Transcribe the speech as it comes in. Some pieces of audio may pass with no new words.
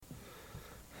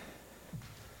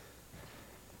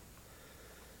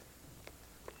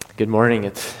Good morning.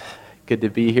 It's good to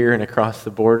be here and across the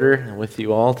border and with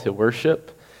you all to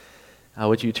worship.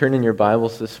 Would you turn in your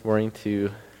Bibles this morning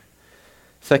to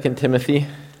 2 Timothy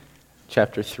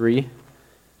chapter 3.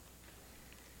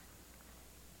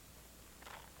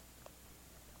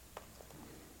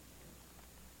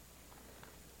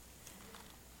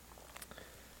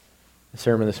 The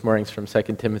sermon this morning is from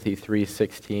 2 Timothy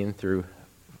 3:16 through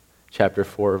chapter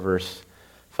 4, verse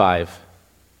 5.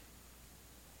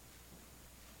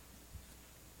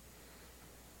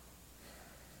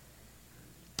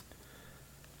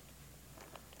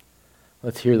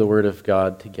 Let's hear the word of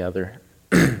God together.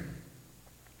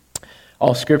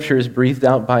 All Scripture is breathed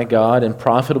out by God and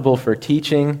profitable for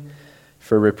teaching,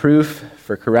 for reproof,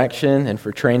 for correction, and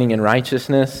for training in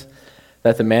righteousness,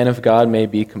 that the man of God may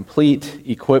be complete,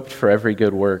 equipped for every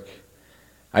good work.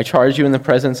 I charge you in the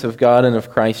presence of God and of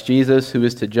Christ Jesus, who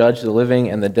is to judge the living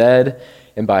and the dead,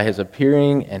 and by his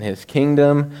appearing and his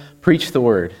kingdom, preach the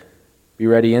word. Be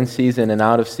ready in season and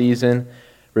out of season.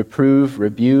 Reprove,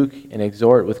 rebuke, and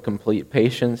exhort with complete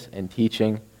patience and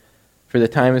teaching. For the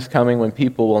time is coming when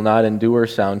people will not endure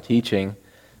sound teaching,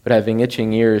 but having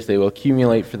itching ears, they will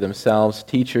accumulate for themselves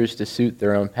teachers to suit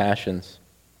their own passions,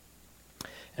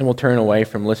 and will turn away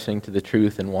from listening to the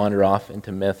truth and wander off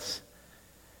into myths.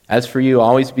 As for you,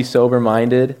 always be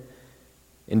sober-minded,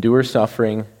 endure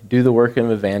suffering, do the work of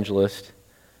an evangelist,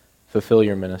 fulfill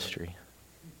your ministry.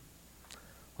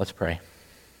 Let's pray.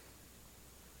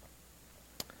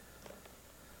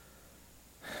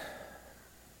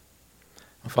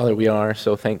 Father, we are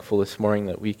so thankful this morning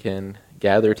that we can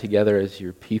gather together as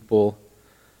your people,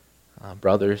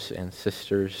 brothers and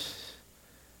sisters,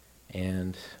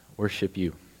 and worship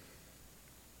you.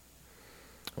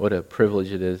 What a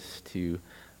privilege it is to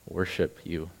worship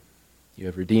you. You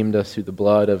have redeemed us through the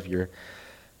blood of your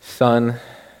Son,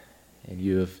 and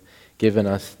you have given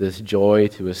us this joy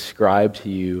to ascribe to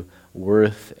you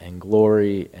worth and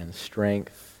glory and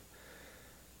strength.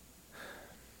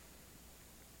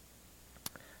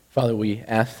 Father, we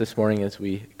ask this morning as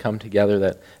we come together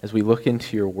that as we look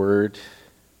into your word,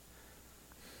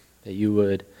 that you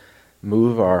would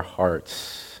move our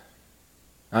hearts,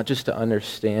 not just to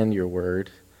understand your word,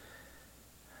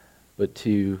 but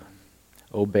to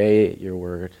obey your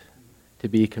word, to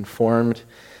be conformed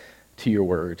to your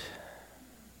word,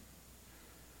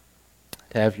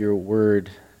 to have your word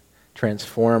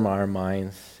transform our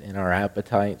minds and our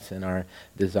appetites and our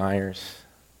desires.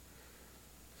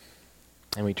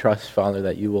 And we trust, Father,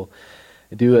 that you will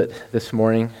do it this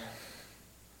morning,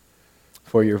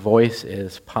 for your voice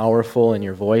is powerful and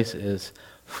your voice is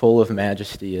full of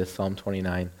majesty, as Psalm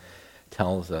 29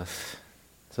 tells us.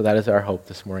 So that is our hope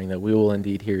this morning, that we will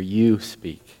indeed hear you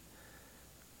speak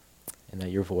and that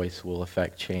your voice will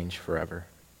affect change forever.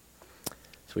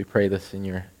 So we pray this in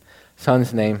your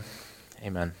Son's name.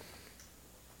 Amen.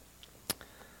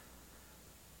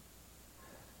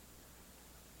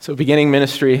 So beginning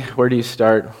ministry, where do you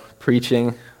start?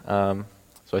 Preaching. So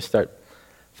I start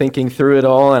thinking through it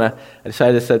all, and I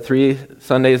decided to set 3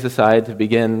 Sundays aside to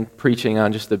begin preaching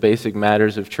on just the basic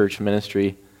matters of church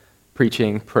ministry,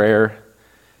 preaching, prayer,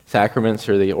 sacraments,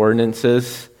 or the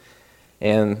ordinances.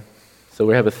 And so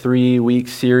we have a 3-week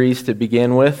series to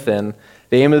begin with, and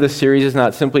the aim of the series is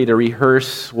not simply to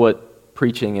rehearse what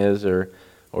preaching is or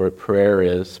what prayer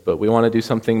is, but we want to do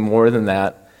something more than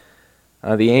that.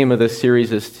 The aim of this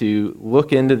series is to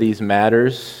look into these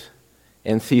matters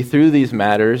and see through these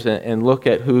matters and look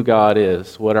at who God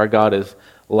is, what our God is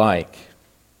like.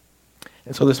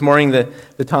 And so this morning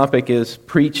the topic is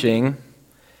preaching.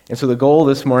 And so the goal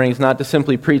this morning is not to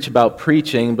simply preach about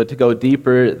preaching, but to go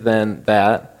deeper than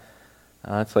that.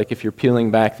 It's like if you're peeling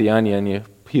back the onion, you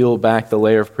peel back the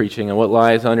layer of preaching, and what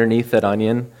lies underneath that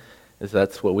onion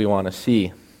that's what we want to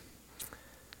see.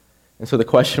 And so the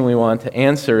question we want to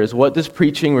answer is, what does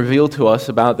preaching reveal to us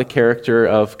about the character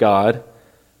of God?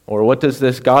 Or what does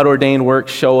this God-ordained work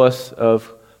show us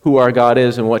of who our God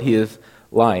is and what he is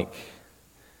like?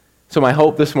 So my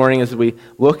hope this morning as we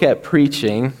look at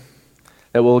preaching,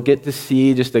 that we'll get to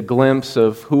see just a glimpse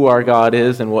of who our God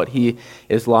is and what he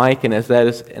is like. And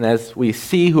as we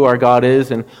see who our God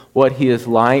is and what he is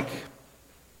like,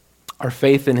 our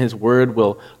faith in his word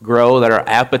will grow, that our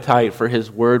appetite for his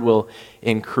word will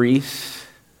increase,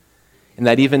 and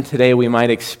that even today we might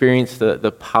experience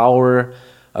the power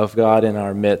of God in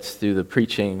our midst through the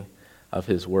preaching of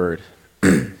his word.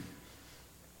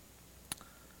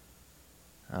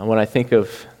 When I think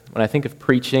of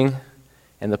preaching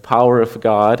and the power of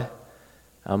God,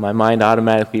 my mind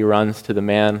automatically runs to the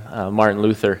man Martin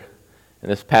Luther. And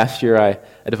this past year, I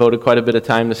devoted quite a bit of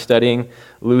time to studying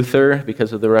Luther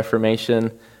because of the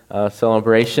Reformation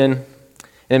celebration.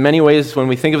 In many ways, when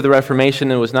we think of the Reformation,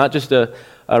 it was not just a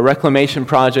reclamation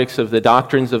project of the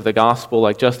doctrines of the gospel,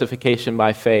 like justification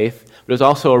by faith, but it was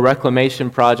also a reclamation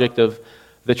project of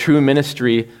the true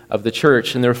ministry of the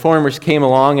church. And the Reformers came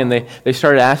along and they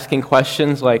started asking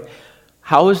questions like,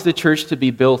 how is the church to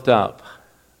be built up?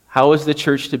 How is the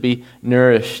church to be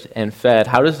nourished and fed?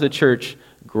 How does the church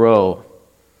grow?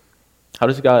 How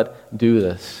does God do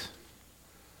this?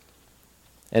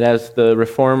 And as the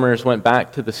Reformers went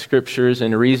back to the Scriptures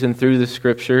and reasoned through the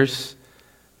Scriptures,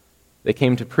 they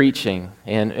came to preaching.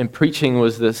 And preaching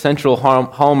was the central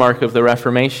hallmark of the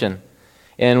Reformation.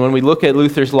 And when we look at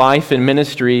Luther's life and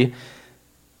ministry,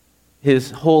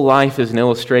 his whole life is an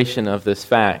illustration of this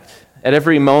fact. At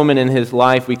every moment in his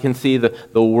life, we can see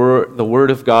the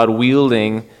Word of God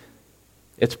wielding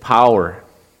its power.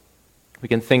 We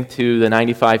can think to the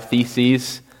 95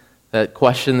 Theses that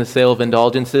question the sale of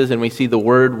indulgences, and we see the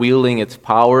Word wielding its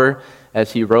power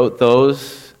as he wrote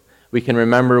those. We can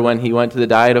remember when he went to the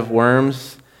diet of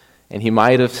worms, and he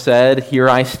might have said, "Here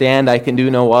I stand, I can do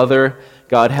no other.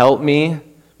 God help me."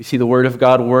 We see the Word of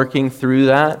God working through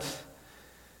that.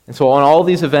 And so on all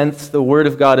these events, the Word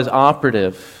of God is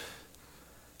operative.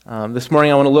 This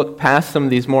morning I want to look past some of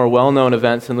these more well-known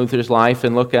events in Luther's life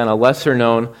and look at a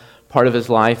lesser-known part of his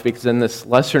life, because in this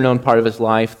lesser-known part of his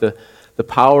life, the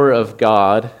power of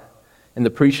God and the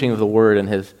preaching of the Word and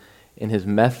his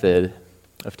method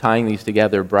of tying these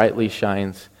together brightly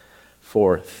shines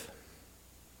forth.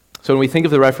 So when we think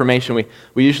of the Reformation,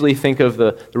 we usually think of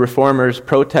the Reformers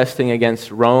protesting against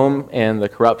Rome and the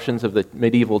corruptions of the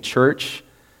medieval church.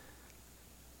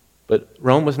 But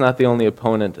Rome was not the only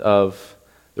opponent of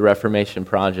the Reformation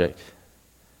project.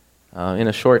 In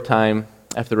a short time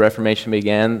after the Reformation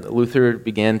began, Luther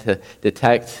began to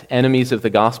detect enemies of the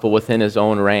gospel within his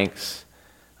own ranks.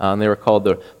 They were called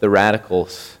the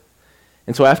radicals.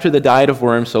 And so after the diet of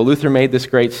worms, so Luther made this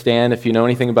great stand. If you know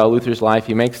anything about Luther's life,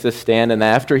 he makes this stand, and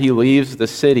after he leaves the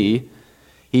city,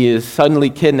 he is suddenly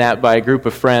kidnapped by a group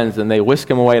of friends, and they whisk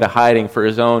him away to hiding for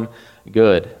his own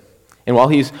good. And while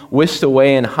he's whisked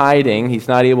away in hiding, he's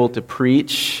not able to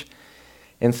preach.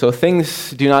 And so things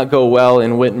do not go well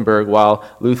in Wittenberg while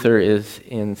Luther is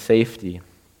in safety.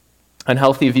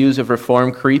 Unhealthy views of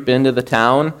reform creep into the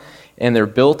town, and they're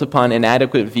built upon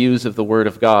inadequate views of the Word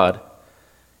of God.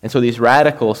 And so these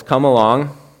radicals come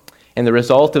along, and the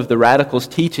result of the radicals'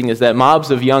 teaching is that mobs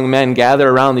of young men gather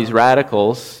around these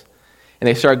radicals, and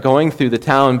they start going through the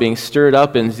town being stirred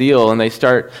up in zeal, and they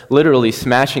start literally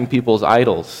smashing people's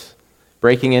idols,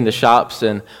 breaking into shops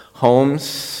and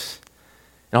homes.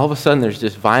 And all of a sudden there's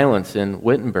just violence in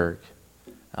Wittenberg.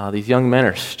 These young men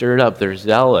are stirred up. They're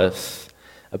zealous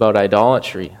about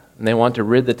idolatry, and they want to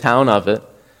rid the town of it.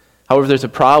 However, there's a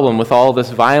problem with all this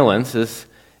violence is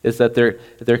that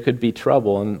there could be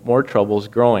trouble, and more trouble is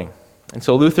growing. And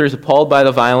so Luther is appalled by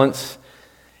the violence,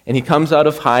 and he comes out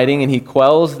of hiding, and he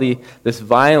quells this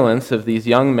violence of these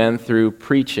young men through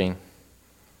preaching.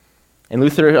 And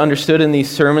Luther understood in these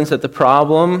sermons that the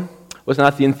problem was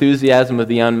not the enthusiasm of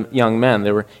the young men.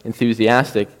 They were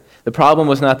enthusiastic. The problem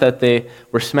was not that they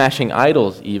were smashing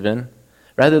idols even.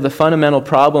 Rather, the fundamental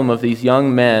problem of these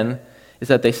young men is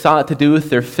that they sought to do with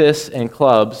their fists and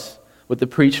clubs what the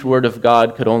preached Word of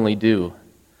God could only do.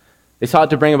 They sought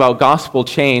to bring about gospel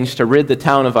change to rid the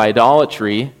town of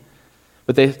idolatry,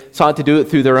 but they sought to do it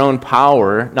through their own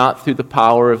power, not through the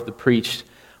power of the preached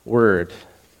Word.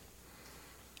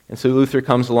 And so Luther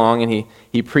comes along and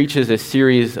he preaches a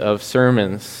series of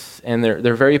sermons, and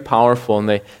they're very powerful, and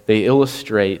they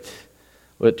illustrate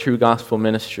what true gospel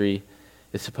ministry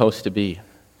is supposed to be.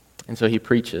 And so he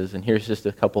preaches, and here's just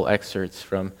a couple excerpts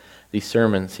from these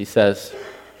sermons. He says,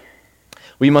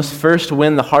 "We must first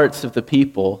win the hearts of the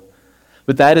people,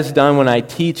 but that is done when I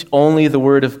teach only the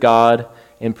Word of God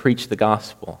and preach the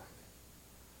gospel."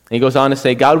 And he goes on to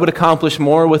say, "God would accomplish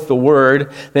more with the Word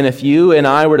than if you and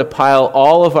I were to pile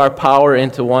all of our power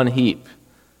into one heap."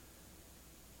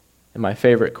 And my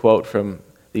favorite quote from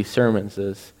these sermons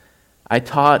is, "I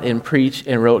taught and preached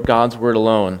and wrote God's Word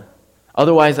alone.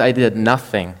 Otherwise I did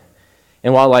nothing.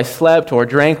 And while I slept or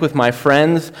drank with my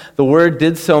friends, the Word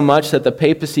did so much that the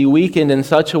papacy weakened in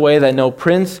such a way that no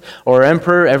prince or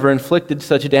emperor ever inflicted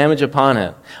such damage upon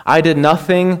it. I did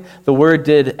nothing, the Word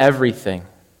did everything."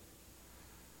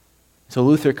 So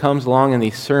Luther comes along in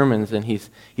these sermons, and he's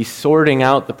sorting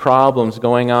out the problems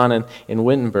going on in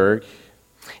Wittenberg.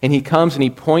 And he comes and he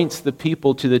points the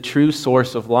people to the true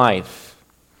source of life.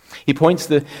 He points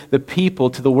the people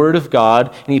to the Word of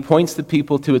God, and he points the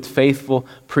people to its faithful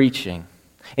preaching.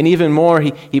 And even more,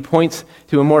 he points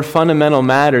to a more fundamental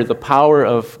matter, the power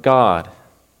of God.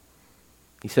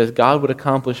 He says God would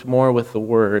accomplish more with the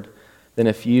Word than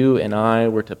if you and I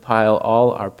were to pile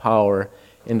all our power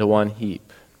into one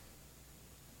heap.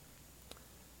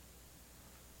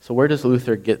 So where does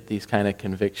Luther get these kind of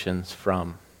convictions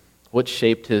from? What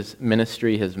shaped his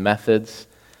ministry, his methods?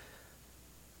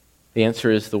 The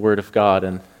answer is the Word of God.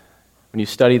 And when you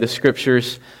study the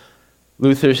Scriptures,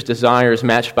 Luther's desire is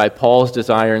matched by Paul's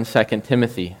desire in 2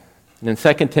 Timothy. And in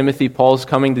 2 Timothy, Paul's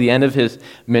coming to the end of his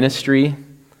ministry.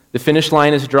 The finish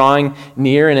line is drawing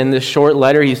near, and in this short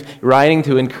letter, he's writing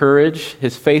to encourage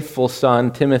his faithful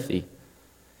son, Timothy.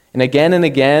 And again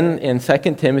in 2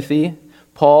 Timothy,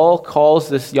 Paul calls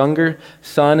this younger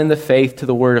son in the faith to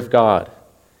the Word of God.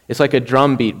 It's like a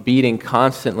drum beat beating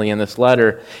constantly in this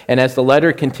letter. And as the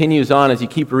letter continues on, as you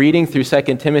keep reading through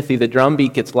 2 Timothy, the drum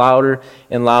beat gets louder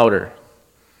and louder.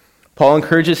 Paul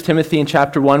encourages Timothy in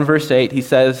chapter 1, verse 8. He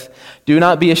says, "Do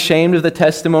not be ashamed of the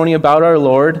testimony about our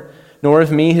Lord, nor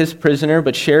of me, his prisoner,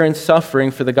 but share in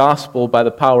suffering for the gospel by the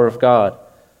power of God."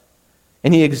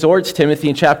 And he exhorts Timothy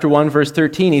in chapter 1, verse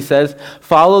 13. He says,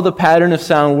 "Follow the pattern of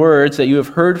sound words that you have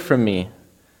heard from me."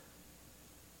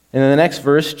 And in the next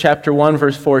verse, chapter 1,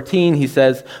 verse 14, he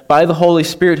says, "By the Holy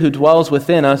Spirit who dwells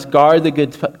within us, guard the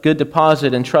good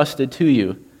deposit entrusted to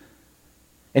you."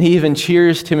 And he even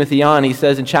cheers Timothy on. He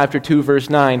says in chapter 2,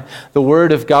 verse 9, "The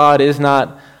word of God is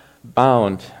not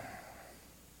bound."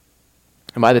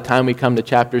 And by the time we come to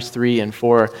chapters 3 and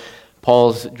 4,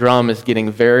 Paul's drum is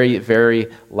getting very, very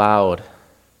loud.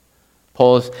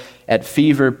 Paul's at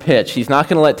fever pitch. He's not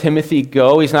going to let Timothy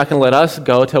go. He's not going to let us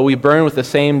go till we burn with the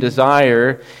same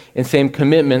desire and same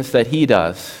commitments that he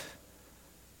does.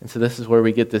 And so this is where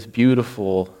we get this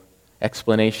beautiful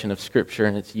explanation of Scripture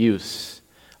and its use.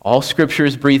 All Scripture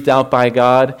is breathed out by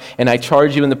God, and I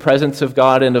charge you in the presence of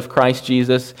God and of Christ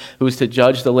Jesus, who is to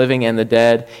judge the living and the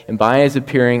dead, and by his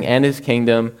appearing and his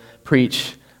kingdom,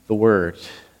 preach the word.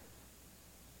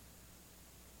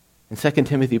 In 2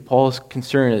 Timothy, Paul's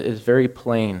concern is very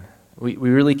plain. We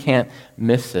really can't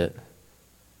miss it.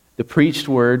 The preached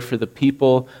word for the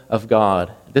people of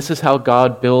God. This is how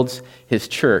God builds his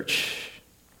church.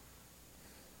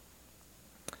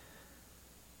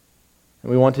 And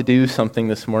we want to do something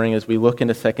this morning as we look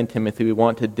into 2 Timothy. We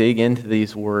want to dig into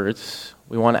these words.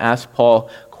 We want to ask Paul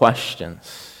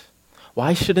questions.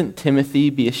 Why shouldn't Timothy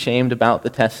be ashamed about the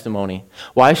testimony?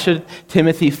 Why should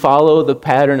Timothy follow the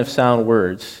pattern of sound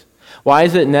words? Why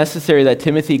is it necessary that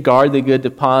Timothy guard the good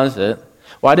deposit?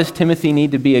 Why does Timothy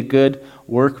need to be a good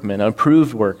workman, an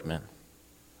approved workman?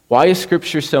 Why is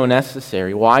Scripture so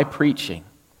necessary? Why preaching?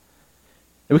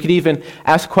 And we could even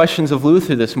ask questions of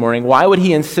Luther this morning. Why would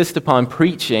he insist upon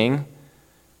preaching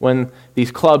when these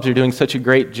clubs are doing such a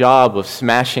great job of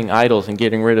smashing idols and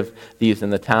getting rid of these in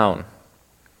the town?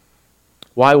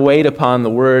 Why wait upon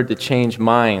the word to change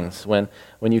minds when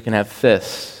you can have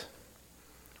fists?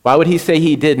 Why would he say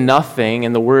he did nothing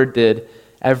and the word did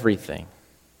everything?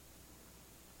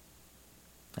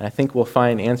 And I think we'll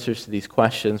find answers to these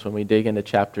questions when we dig into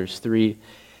chapters 3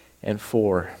 and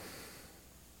 4.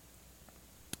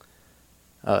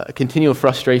 A continual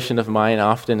frustration of mine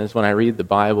often is when I read the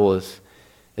Bible is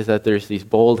that there's these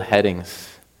bold headings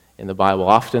in the Bible.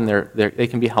 Often they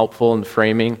can be helpful in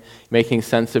framing, making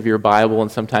sense of your Bible,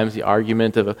 and sometimes the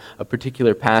argument of a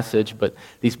particular passage, but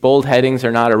these bold headings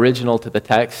are not original to the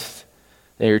text.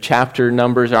 Your chapter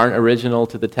numbers aren't original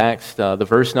to the text. The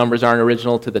verse numbers aren't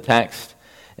original to the text.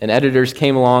 And editors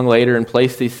came along later and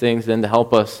placed these things in to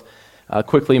help us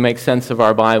quickly make sense of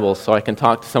our Bible, so I can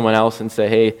talk to someone else and say,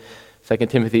 hey, 2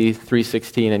 Timothy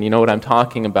 3:16, and you know what I'm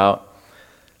talking about.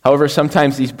 However,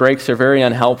 sometimes these breaks are very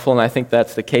unhelpful, and I think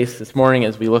that's the case this morning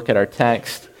as we look at our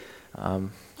text. I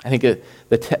think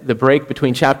the break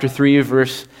between chapter 3,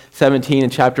 verse 17,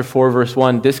 and chapter 4, verse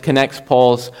 1 disconnects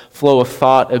Paul's flow of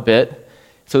thought a bit.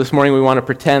 So this morning we want to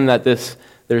pretend that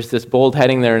there's this bold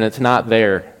heading there, and it's not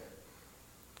there.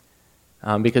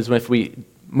 Because if we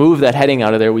move that heading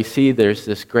out of there, we see there's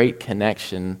this great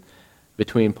connection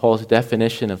between Paul's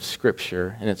definition of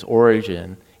Scripture and its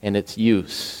origin and its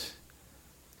use.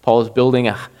 Paul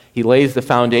is he lays the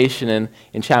foundation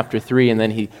in chapter 3, and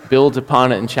then he builds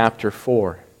upon it in chapter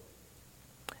 4.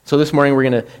 So this morning we're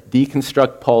going to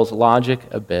deconstruct Paul's logic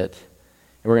a bit,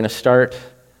 and we're going to start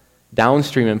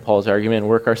downstream in Paul's argument and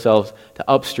work ourselves to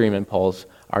upstream in Paul's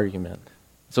argument.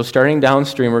 So starting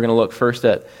downstream, we're going to look first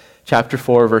at chapter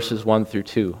 4, verses 1 through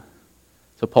 2.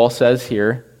 So Paul says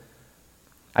here,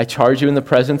 I charge you in the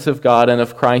presence of God and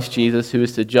of Christ Jesus, who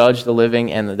is to judge the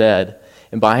living and the dead,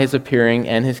 and by his appearing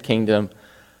and his kingdom,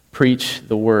 preach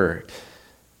the word.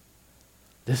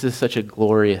 This is such a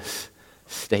glorious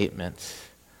statement.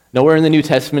 Nowhere in the New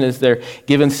Testament is there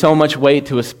given so much weight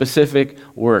to a specific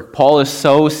work. Paul is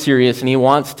so serious, and he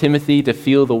wants Timothy to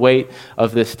feel the weight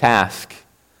of this task.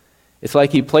 It's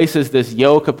like he places this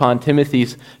yoke upon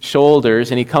Timothy's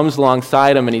shoulders, and he comes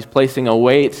alongside him, and he's placing a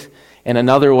weight and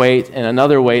another weight and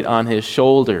another weight on his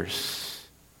shoulders.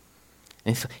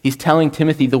 And he's telling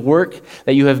Timothy, the work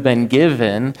that you have been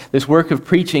given, this work of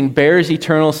preaching, bears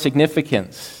eternal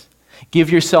significance. Give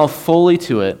yourself fully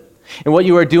to it. And what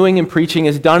you are doing in preaching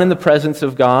is done in the presence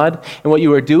of God, and what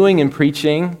you are doing in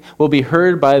preaching will be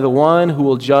heard by the one who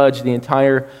will judge the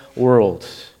entire world.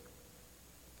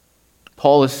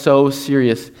 Paul is so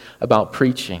serious about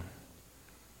preaching.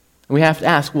 And we have to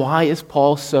ask, why is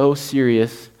Paul so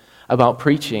serious about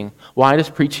preaching? Why does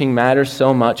preaching matter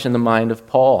so much in the mind of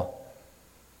Paul?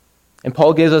 And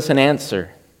Paul gives us an answer.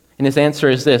 And his answer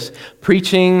is this: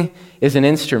 preaching is an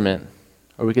instrument,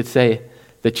 or we could say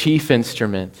the chief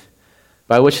instrument,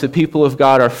 by which the people of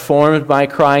God are formed by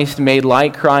Christ, made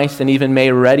like Christ, and even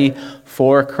made ready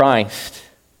for Christ.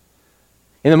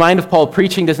 In the mind of Paul,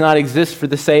 preaching does not exist for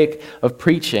the sake of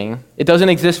preaching. It doesn't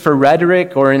exist for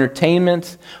rhetoric or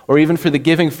entertainment or even for the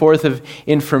giving forth of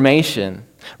information.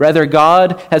 Rather,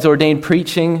 God has ordained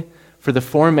preaching for the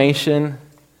formation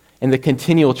and the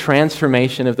continual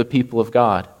transformation of the people of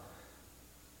God.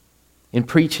 In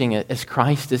preaching, as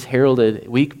Christ is heralded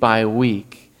week by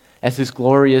week, as His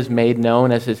glory is made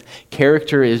known, as His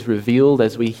character is revealed,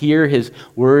 as we hear His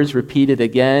words repeated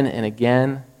again and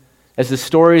again, as the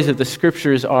stories of the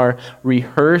Scriptures are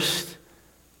rehearsed,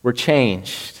 we're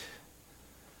changed.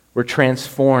 We're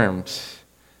transformed.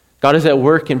 God is at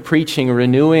work in preaching,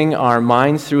 renewing our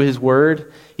minds through His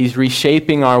Word. He's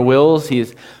reshaping our wills. He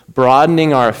is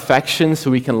broadening our affections so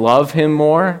we can love Him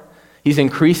more. He's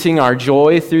increasing our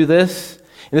joy through this.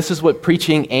 And this is what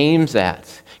preaching aims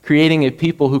at, creating a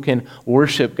people who can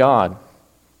worship God.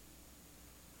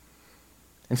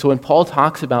 And so when Paul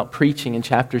talks about preaching in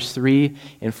chapters 3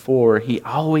 and 4, he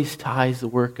always ties the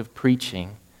work of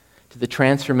preaching to the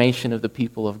transformation of the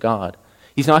people of God.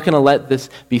 He's not going to let this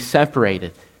be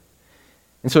separated.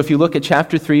 And so if you look at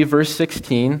chapter 3, verse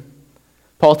 16,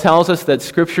 Paul tells us that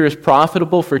Scripture is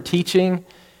profitable for teaching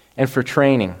and for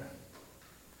training.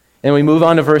 And we move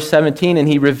on to verse 17, and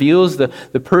he reveals the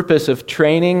purpose of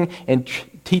training and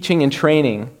teaching and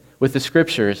training with the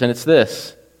Scriptures. And it's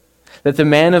this: that the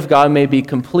man of God may be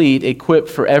complete, equipped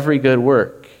for every good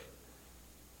work.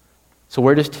 So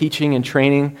where does teaching and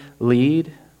training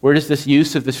lead? Where does this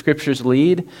use of the Scriptures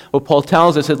lead? Well, Paul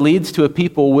tells us it leads to a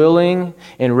people willing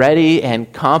and ready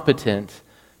and competent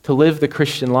to live the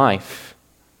Christian life.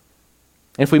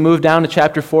 And if we move down to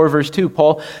chapter 4, verse 2,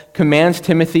 Paul commands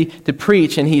Timothy to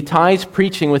preach, and he ties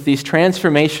preaching with these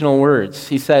transformational words.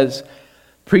 He says,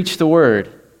 preach the word,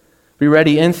 be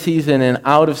ready in season and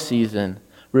out of season,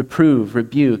 reprove,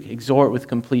 rebuke, exhort with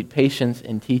complete patience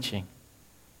and teaching.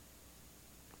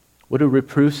 What do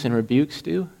reproofs and rebukes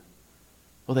do?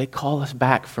 Well, they call us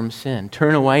back from sin.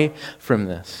 Turn away from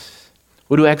this.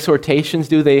 What do exhortations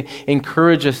do? They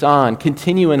encourage us on.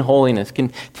 Continue in holiness.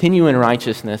 Continue in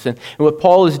righteousness. And what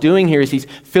Paul is doing here is he's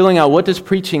filling out, what does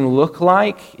preaching look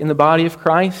like in the body of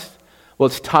Christ? Well,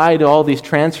 it's tied to all these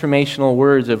transformational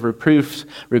words of reproofs,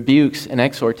 rebukes, and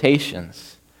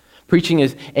exhortations. Preaching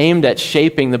is aimed at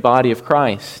shaping the body of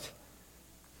Christ.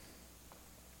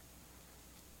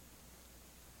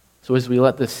 So as we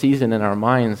let this season in our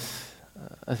minds,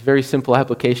 a very simple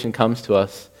application comes to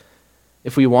us.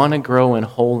 If we want to grow in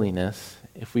holiness,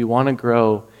 if we want to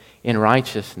grow in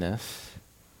righteousness,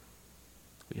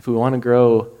 if we want to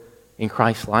grow in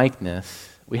Christ-likeness,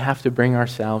 we have to bring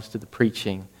ourselves to the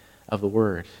preaching of the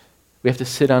Word. We have to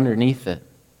sit underneath it.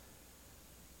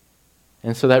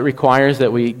 And so that requires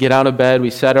that we get out of bed, we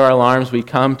set our alarms, we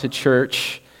come to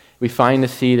church, we find a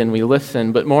seat, and we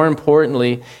listen. But more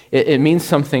importantly, it means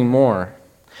something more.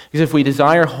 Because if we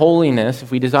desire holiness,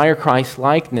 if we desire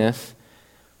Christ-likeness,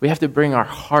 we have to bring our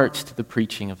hearts to the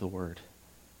preaching of the Word.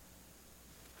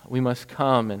 We must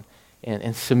come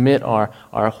and submit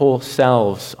our whole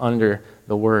selves under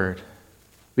the Word.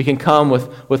 We can come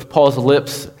with Paul's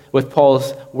lips, with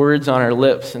Paul's words on our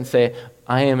lips and say,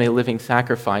 I am a living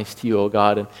sacrifice to you, O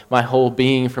God, and my whole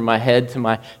being from my head to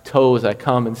my toes, I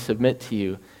come and submit to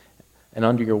you and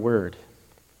under your Word.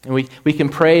 And we can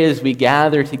pray as we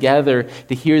gather together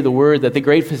to hear the Word, that the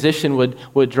great physician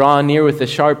would draw near with the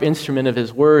sharp instrument of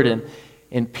his Word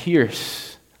and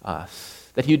pierce us.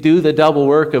 That he would do the double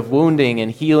work of wounding and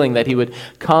healing, that he would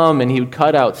come and he would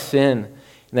cut out sin,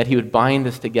 and that he would bind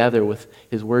us together with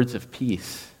his words of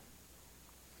peace.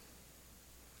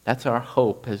 That's our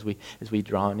hope as we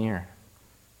draw near.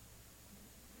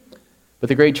 But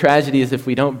the great tragedy is if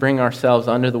we don't bring ourselves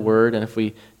under the Word, and if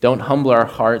we don't humble our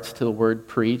hearts to the Word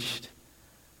preached,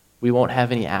 we won't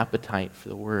have any appetite for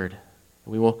the Word.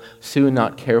 We will soon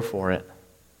not care for it.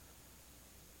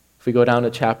 If we go down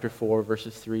to chapter 4,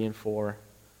 verses 3 and 4,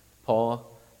 Paul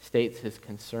states his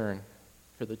concern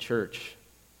for the church,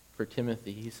 for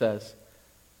Timothy. He says,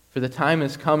 "For the time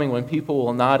is coming when people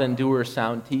will not endure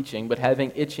sound teaching, but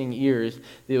having itching ears,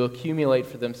 they will accumulate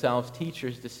for themselves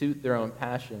teachers to suit their own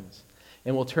passions,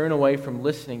 and will turn away from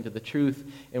listening to the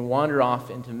truth and wander off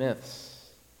into myths."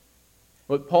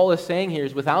 What Paul is saying here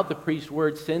is without the preached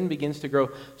word, sin begins to grow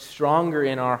stronger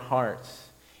in our hearts.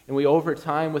 And we, over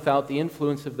time, without the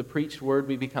influence of the preached word,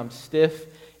 we become stiff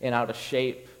and out of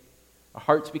shape. Our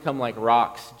hearts become like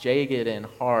rocks, jagged and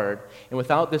hard. And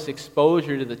without this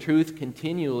exposure to the truth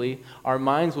continually, our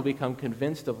minds will become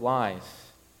convinced of lies.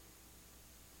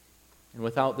 And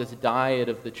without this diet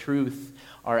of the truth,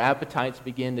 our appetites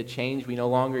begin to change. We no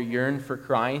longer yearn for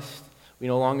Christ. We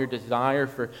no longer desire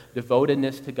for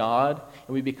devotedness to God.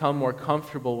 And we become more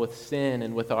comfortable with sin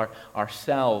and with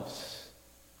ourselves.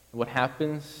 And what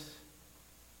happens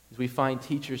is we find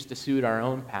teachers to suit our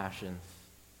own passions.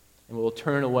 And we'll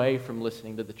turn away from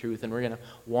listening to the truth. And we're going to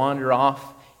wander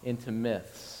off into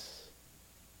myths.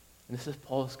 And this is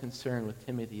Paul's concern with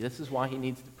Timothy. This is why he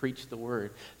needs to preach the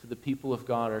word, so the people of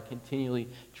God are continually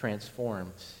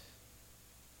transformed.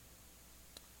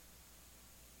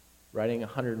 Writing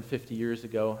 150 years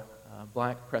ago, a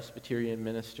black Presbyterian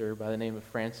minister by the name of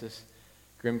Francis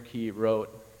Grimke wrote,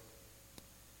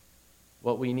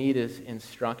 "What we need is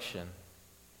instruction,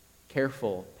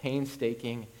 careful,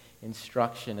 painstaking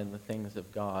instruction in the things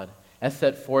of God, as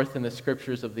set forth in the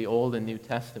scriptures of the Old and New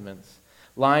Testaments,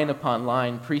 line upon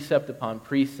line, precept upon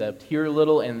precept, here a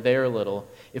little and there a little,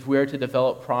 if we are to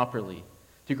develop properly,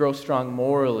 to grow strong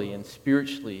morally and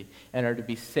spiritually, and are to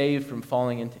be saved from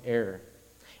falling into error.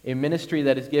 A ministry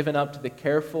that is given up to the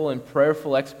careful and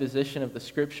prayerful exposition of the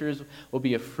Scriptures will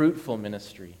be a fruitful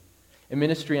ministry, a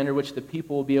ministry under which the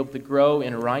people will be able to grow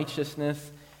in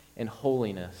righteousness and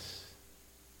holiness."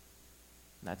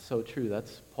 And that's so true.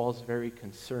 That's Paul's very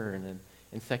concern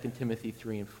in 2 Timothy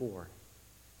 3 and 4.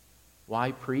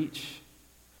 Why preach?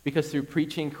 Because through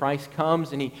preaching, Christ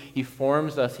comes and he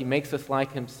forms us, he makes us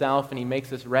like himself, and he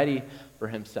makes us ready for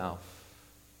himself.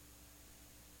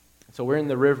 So we're in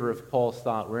the river of Paul's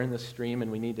thought. We're in the stream,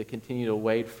 and we need to continue to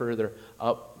wade further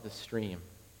up the stream.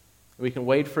 We can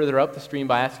wade further up the stream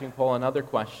by asking Paul another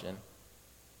question.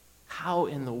 How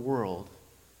in the world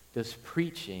does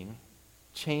preaching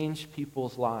change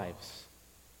people's lives?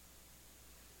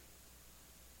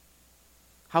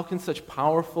 How can such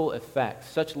powerful effects,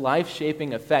 such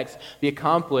life-shaping effects, be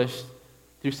accomplished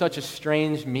through such a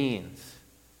strange means?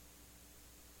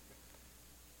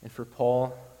 And for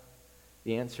Paul,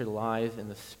 the answer lies in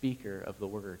the speaker of the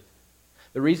word.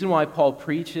 The reason why Paul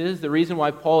preaches, the reason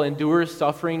why Paul endures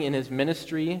suffering in his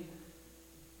ministry,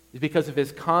 is because of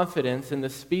his confidence in the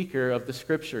speaker of the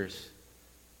Scriptures.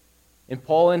 And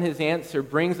Paul, in his answer,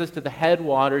 brings us to the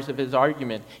headwaters of his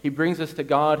argument. He brings us to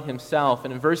God himself.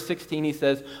 And in verse 16 he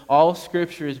says, "All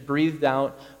Scripture is breathed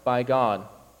out by God."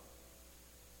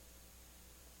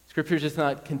 Scripture does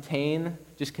not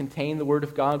just contain the Word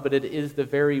of God, but it is the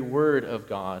very Word of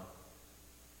God.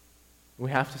 We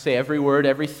have to say every word,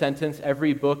 every sentence,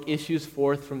 every book issues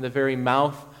forth from the very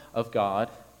mouth of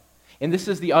God. And this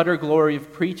is the utter glory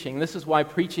of preaching. This is why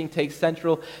preaching takes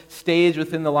central stage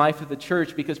within the life of the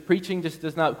church, because preaching just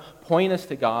does not point us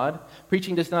to God.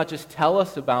 Preaching does not just tell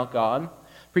us about God.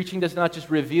 Preaching does not just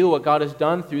reveal what God has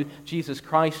done through Jesus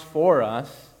Christ for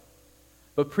us,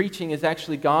 but preaching is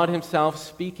actually God himself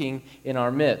speaking in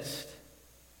our midst.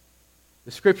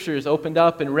 The Scriptures opened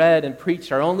up and read and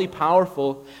preached are only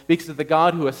powerful because of the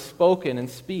God who has spoken and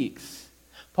speaks.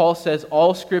 Paul says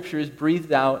all Scripture is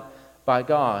breathed out by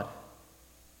God.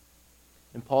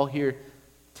 And Paul here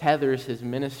tethers his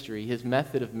ministry, his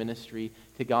method of ministry,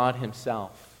 to God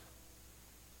himself.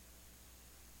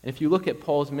 And if you look at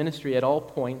Paul's ministry at all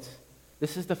points,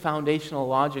 this is the foundational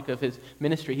logic of his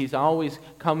ministry. He's always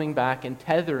coming back and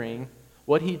tethering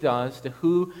what he does to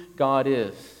who God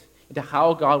is, to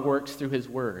how God works through his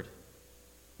word.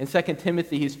 In 2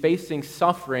 Timothy, he's facing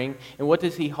suffering, and what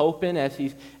does he hope in as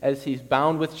he's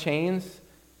bound with chains?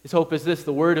 His hope is this: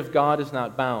 the word of God is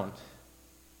not bound.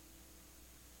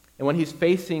 And when he's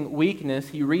facing weakness,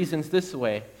 he reasons this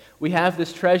way: we have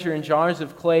this treasure in jars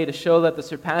of clay to show that the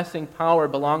surpassing power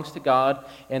belongs to God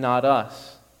and not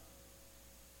us.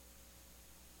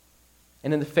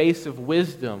 And in the face of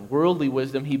wisdom, worldly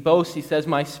wisdom, he boasts. He says,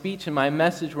 "My speech and my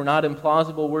message were not in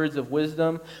plausible words of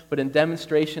wisdom, but in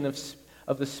demonstration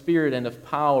of the Spirit and of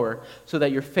power, so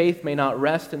that your faith may not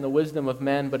rest in the wisdom of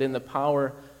men, but in the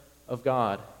power of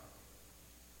God.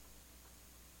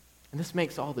 And this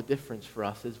makes all the difference for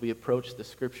us as we approach the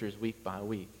Scriptures week by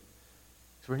week.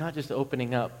 So we're not just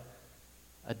opening up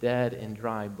a dead and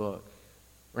dry book.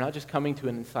 We're not just coming to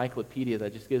an encyclopedia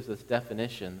that just gives us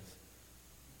definitions.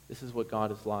 This is what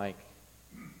God is like.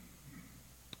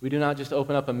 We do not just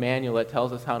open up a manual that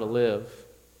tells us how to live.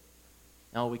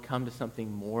 No, we come to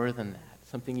something more than that,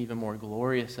 something even more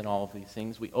glorious in all of these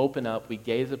things. We open up, we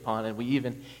gaze upon, and we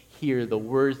even hear the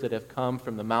words that have come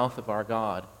from the mouth of our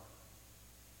God.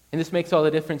 And this makes all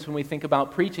the difference when we think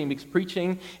about preaching, because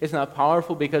preaching is not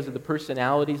powerful because of the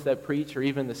personalities that preach or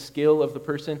even the skill of the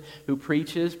person who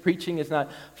preaches. Preaching is not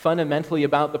fundamentally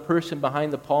about the person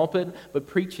behind the pulpit, but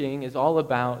preaching is all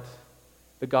about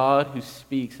the God who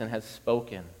speaks and has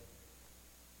spoken.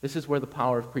 This is where the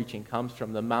power of preaching comes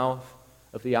from, the mouth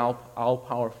of the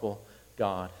all-powerful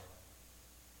God.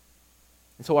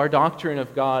 And so our doctrine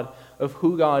of God, of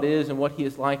who God is and what He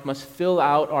is like, must fill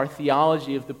out our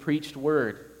theology of the preached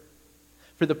word.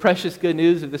 For the precious good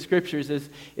news of the Scriptures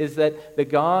is that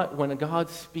when God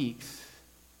speaks,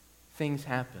 things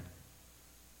happen.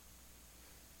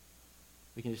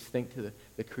 We can just think to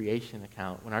the creation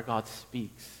account. When our God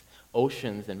speaks,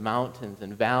 oceans and mountains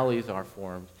and valleys are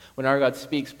formed. When our God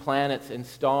speaks, planets and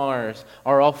stars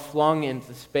are all flung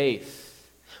into space.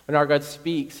 When our God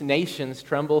speaks, nations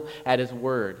tremble at His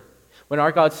word. When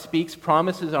our God speaks,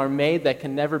 promises are made that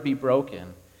can never be broken.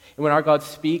 And when our God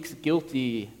speaks, the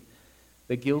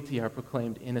guilty are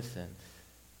proclaimed innocent.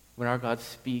 When our God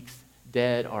speaks,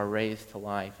 dead are raised to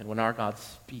life. And when our God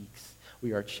speaks,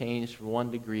 we are changed from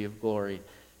one degree of glory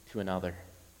to another.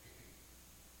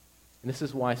 And this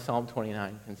is why Psalm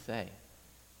 29 can say,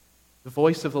 "The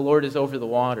voice of the Lord is over the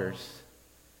waters.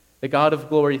 The God of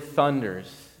glory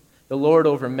thunders. The Lord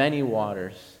over many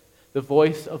waters. The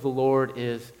voice of the Lord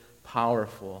is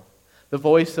powerful. The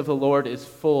voice of the Lord is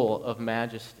full of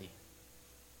majesty."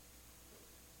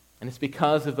 And it's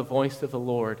because of the voice of the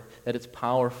Lord that it's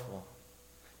powerful,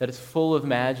 that it's full of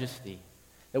majesty,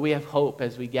 that we have hope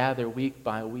as we gather week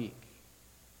by week.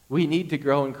 We need to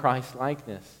grow in Christ's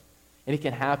likeness, and it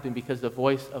can happen because the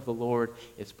voice of the Lord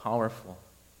is powerful.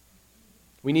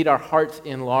 We need our hearts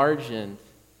enlarged.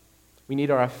 We need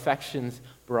our affections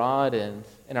broadened,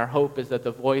 and our hope is that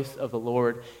the voice of the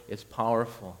Lord is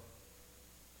powerful.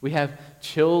 We have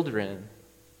children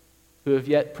who have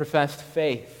yet professed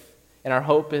faith, and our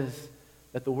hope is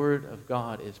that the Word of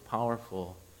God is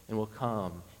powerful and will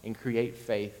come and create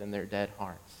faith in their dead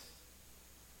hearts.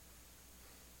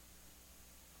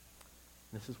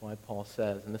 And this is why Paul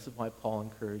says, and this is why Paul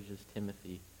encourages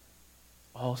Timothy,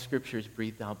 all Scripture is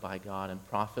breathed out by God and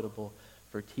profitable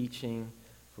for teaching,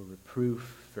 for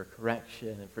reproof, for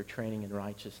correction, and for training in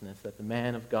righteousness, that the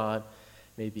man of God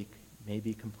may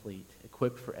be complete,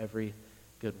 equipped for every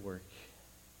good work.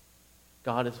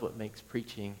 God is what makes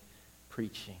preaching.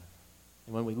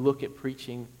 And when we look at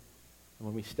preaching, and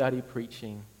when we study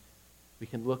preaching, we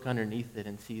can look underneath it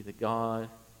and see the God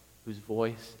whose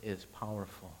voice is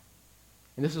powerful.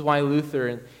 And this is why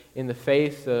Luther, in the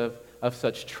face of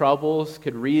such troubles,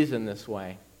 could reason this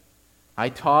way. "I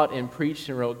taught and preached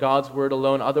and wrote God's word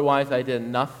alone, otherwise I did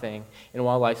nothing. And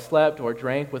while I slept or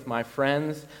drank with my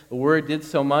friends, the word did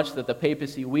so much that the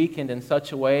papacy weakened in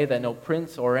such a way that no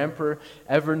prince or emperor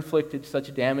ever inflicted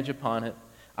such damage upon it.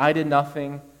 I did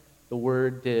nothing, the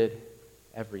Word did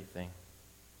everything."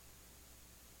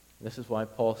 This is why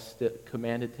Paul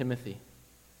commanded Timothy,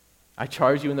 "I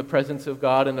charge you in the presence of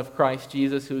God and of Christ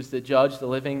Jesus, who is to judge the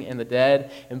living and the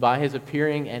dead, and by His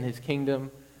appearing and His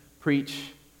kingdom,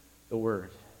 preach the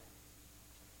Word."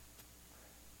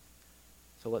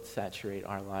 So let's saturate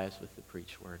our lives with the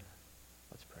preached Word.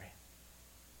 Let's pray.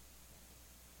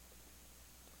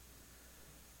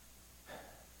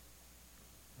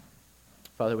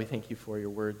 Father, we thank you for your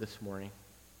word this morning.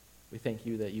 We thank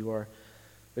you that you are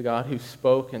the God who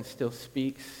spoke and still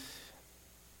speaks.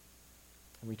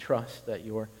 And we trust that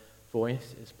your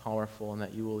voice is powerful and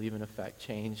that you will even effect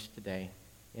change today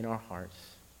in our hearts.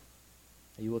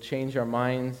 That you will change our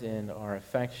minds and our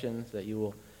affections, that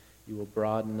you will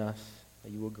broaden us,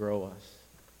 that you will grow us,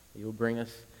 that you will bring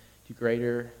us to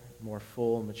greater, more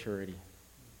full maturity.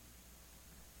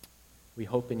 We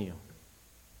hope in you.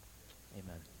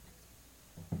 Amen.